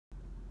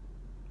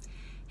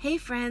Hey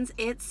friends,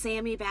 it's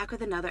Sammy back with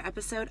another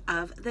episode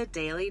of The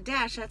Daily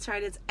Dash. That's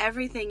right, it's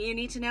everything you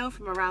need to know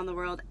from around the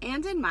world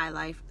and in my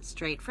life,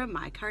 straight from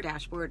my car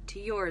dashboard to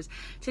yours.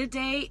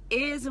 Today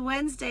is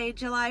Wednesday,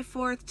 July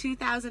 4th,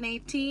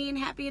 2018.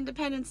 Happy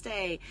Independence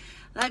Day.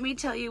 Let me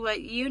tell you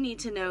what you need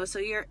to know so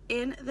you're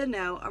in the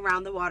know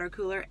around the water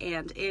cooler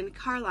and in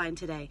Carline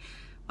today.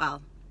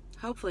 Well,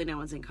 hopefully no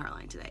one's in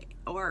Carline today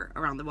or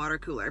around the water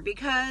cooler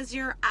because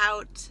you're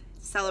out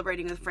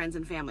celebrating with friends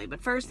and family.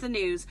 But first, the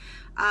news.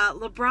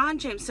 LeBron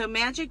James. So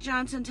Magic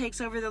Johnson takes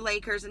over the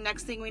Lakers, and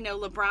next thing we know,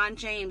 LeBron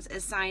James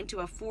is signed to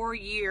a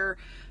 4-year,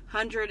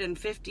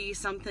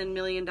 $150-something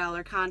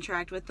million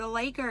contract with the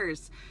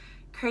Lakers.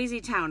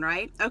 Crazy town,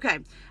 right?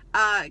 Okay.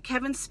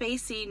 Kevin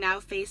Spacey now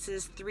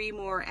faces 3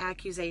 more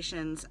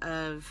accusations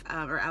of,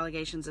 or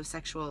allegations of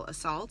sexual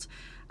assault.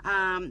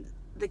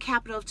 The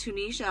capital of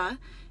Tunisia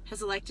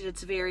has elected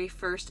its very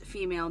first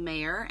female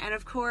mayor, and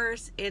of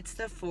course it's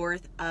the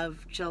 4th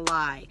of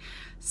July.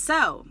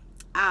 So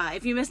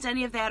if you missed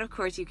any of that, of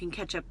course you can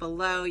catch up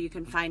below. You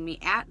can find me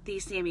at the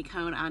Sammy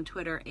Cone on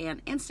Twitter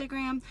and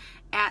Instagram,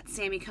 at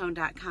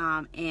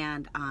sammycone.com,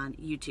 and on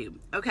YouTube.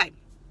 Okay,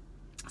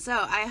 so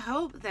I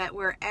hope that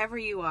wherever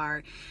you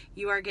are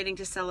getting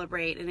to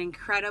celebrate an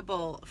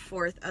incredible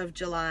 4th of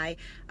July.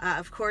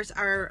 Of course,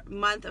 our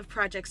month of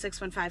Project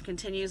 615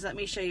 continues. Let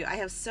me show you. I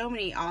have so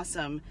many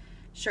awesome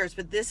shirts,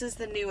 but this is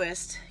the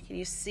newest. Can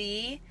you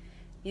see?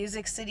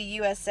 Music City,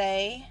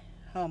 USA,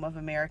 home of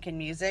American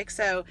music.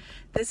 So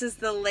this is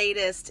the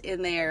latest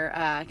in their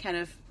kind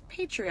of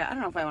I don't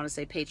know if I want to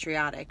say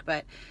patriotic,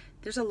 but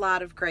there's a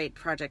lot of great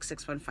Project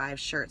 615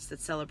 shirts that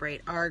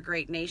celebrate our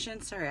great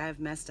nation. Sorry, I've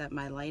messed up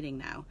my lighting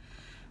now.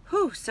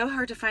 Whew, so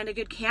hard to find a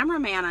good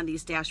cameraman on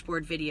these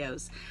dashboard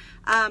videos.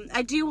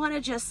 I do want to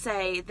just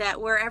say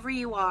that wherever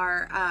you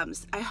are,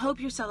 I hope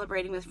you're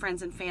celebrating with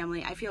friends and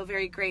family. I feel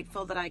very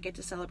grateful that I get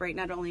to celebrate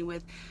not only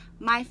with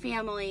my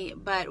family,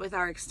 but with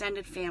our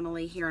extended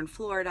family here in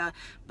Florida.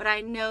 But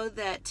I know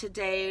that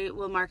today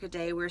will mark a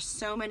day where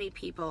so many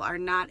people are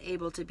not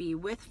able to be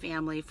with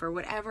family for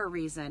whatever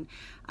reason.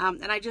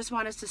 And I just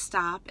want us to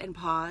stop and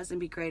pause and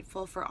be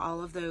grateful for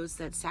all of those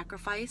that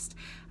sacrificed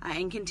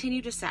and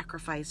continue to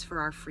sacrifice for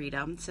our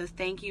freedom. So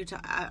thank you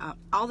to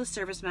all the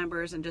service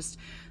members and just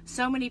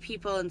so many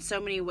people in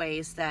so many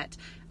ways that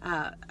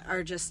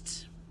are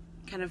just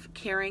kind of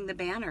carrying the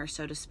banner,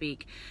 so to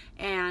speak.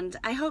 And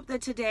I hope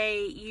that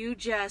today you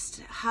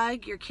just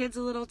hug your kids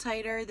a little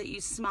tighter, that you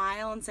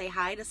smile and say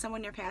hi to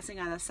someone you're passing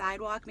on the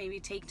sidewalk.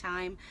 Maybe take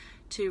time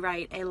to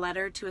write a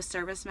letter to a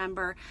service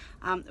member.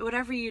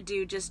 Whatever you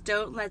do, just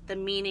don't let the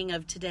meaning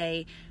of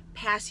today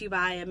pass you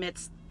by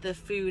amidst the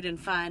food and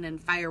fun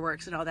and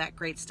fireworks and all that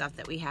great stuff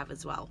that we have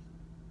as well.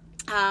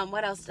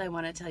 What else did I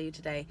want to tell you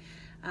today?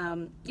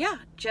 Yeah,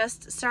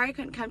 just sorry I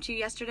couldn't come to you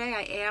yesterday.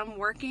 I am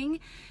working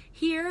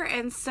here,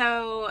 and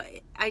so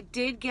I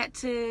did get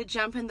to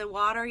jump in the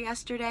water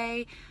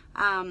yesterday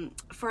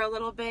for a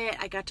little bit.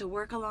 I got to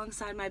work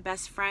alongside my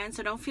best friend,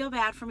 so don't feel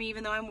bad for me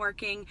even though I'm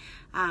working.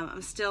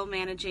 I'm still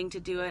managing to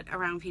do it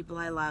around people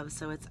I love,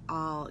 so it's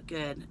all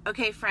good.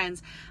 Okay,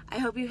 friends, I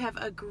hope you have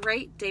a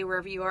great day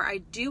wherever you are. I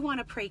do want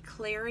to pray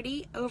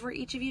clarity over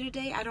each of you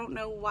today. I don't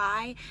know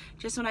why.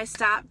 Just when I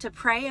stopped to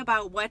pray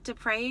about what to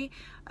pray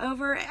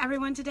over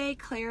everyone today,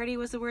 clarity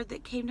was the word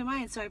that came to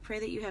mind. So I pray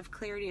that you have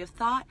clarity of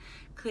thought,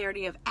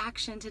 clarity of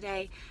action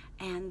today,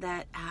 and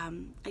that,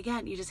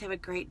 again, you just have a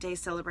great day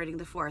celebrating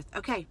the 4th.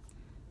 Okay,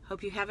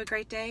 hope you have a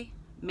great day.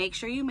 Make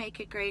sure you make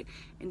it great,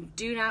 and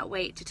do not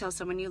wait to tell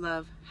someone you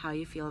love how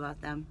you feel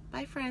about them.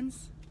 Bye,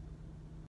 friends.